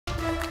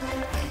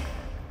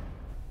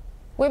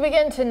We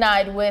begin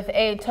tonight with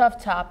a tough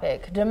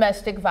topic,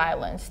 domestic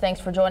violence. Thanks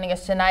for joining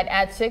us tonight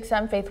at 6.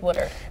 I'm Faith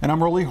Wooder. And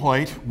I'm Rolly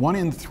Hoyt. 1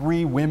 in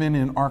 3 women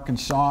in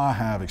Arkansas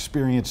have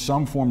experienced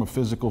some form of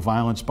physical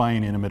violence by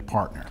an intimate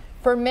partner.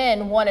 For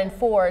men, 1 in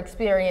 4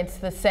 experience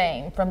the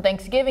same. From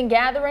Thanksgiving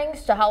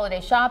gatherings to holiday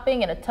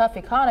shopping and a tough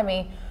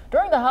economy,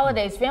 during the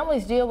holidays,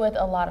 families deal with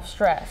a lot of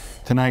stress.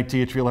 Tonight,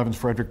 THV 11's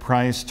Frederick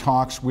Price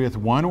talks with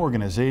one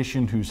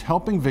organization who's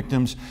helping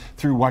victims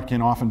through what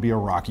can often be a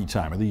rocky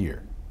time of the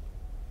year.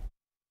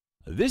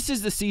 This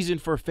is the season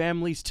for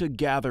families to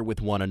gather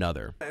with one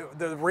another.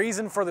 The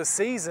reason for the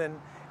season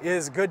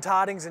is good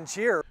tidings and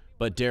cheer.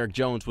 But Derek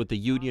Jones with the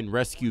Union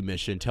Rescue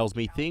Mission tells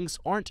me things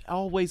aren't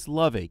always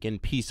loving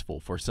and peaceful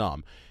for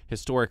some.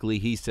 Historically,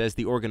 he says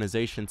the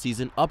organization sees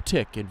an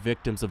uptick in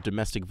victims of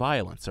domestic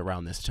violence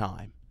around this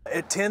time.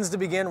 It tends to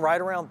begin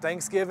right around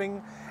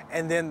Thanksgiving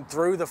and then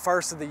through the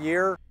first of the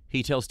year.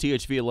 He tells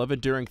THV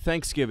 11 during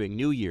Thanksgiving,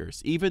 New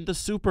Year's, even the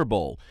Super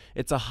Bowl,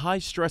 it's a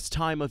high-stress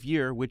time of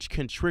year which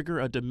can trigger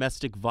a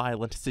domestic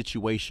violent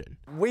situation.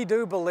 We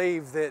do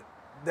believe that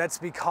that's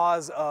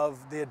because of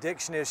the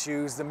addiction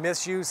issues, the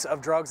misuse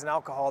of drugs and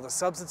alcohol, the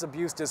substance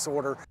abuse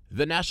disorder.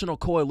 The National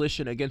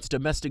Coalition Against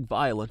Domestic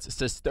Violence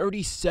says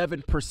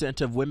 37%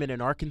 of women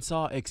in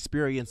Arkansas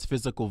experience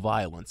physical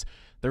violence,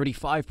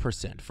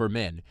 35% for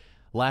men.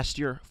 Last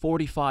year,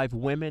 45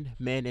 women,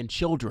 men, and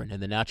children in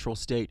the natural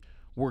state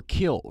were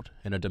killed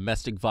in a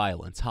domestic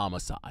violence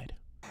homicide.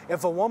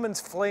 If a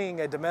woman's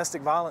fleeing a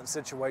domestic violence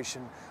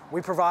situation,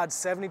 we provide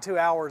 72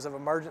 hours of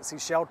emergency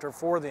shelter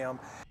for them.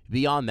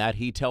 Beyond that,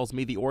 he tells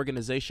me the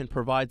organization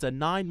provides a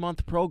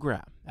 9-month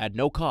program at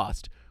no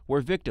cost where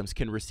victims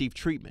can receive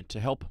treatment to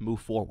help move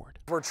forward.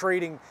 We're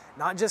treating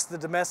not just the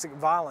domestic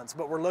violence,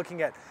 but we're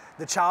looking at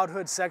the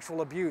childhood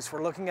sexual abuse.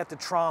 We're looking at the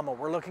trauma.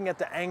 We're looking at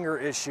the anger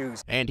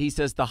issues. And he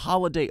says the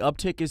holiday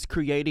uptick is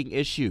creating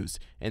issues.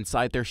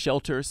 Inside their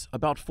shelters,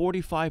 about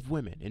 45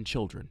 women and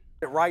children.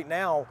 Right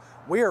now,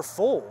 we are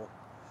full.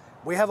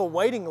 We have a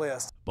waiting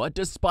list. But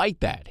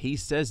despite that, he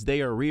says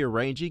they are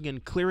rearranging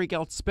and clearing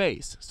out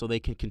space so they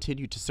can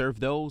continue to serve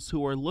those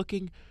who are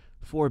looking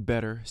for a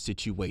better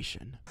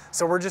situation.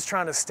 So we're just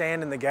trying to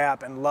stand in the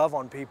gap and love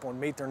on people and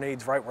meet their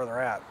needs right where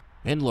they're at.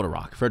 In Little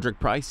Rock, Frederick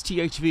Price,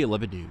 THV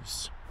 11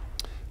 News.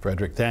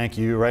 Frederick, thank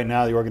you. Right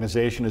now, the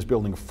organization is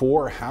building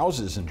 4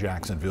 houses in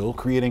Jacksonville,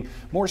 creating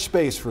more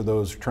space for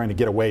those trying to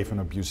get away from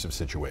an abusive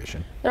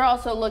situation. They're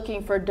also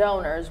looking for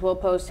donors. We'll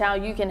post how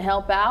you can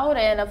help out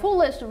and a full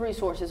list of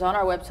resources on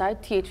our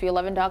website,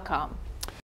 thv11.com.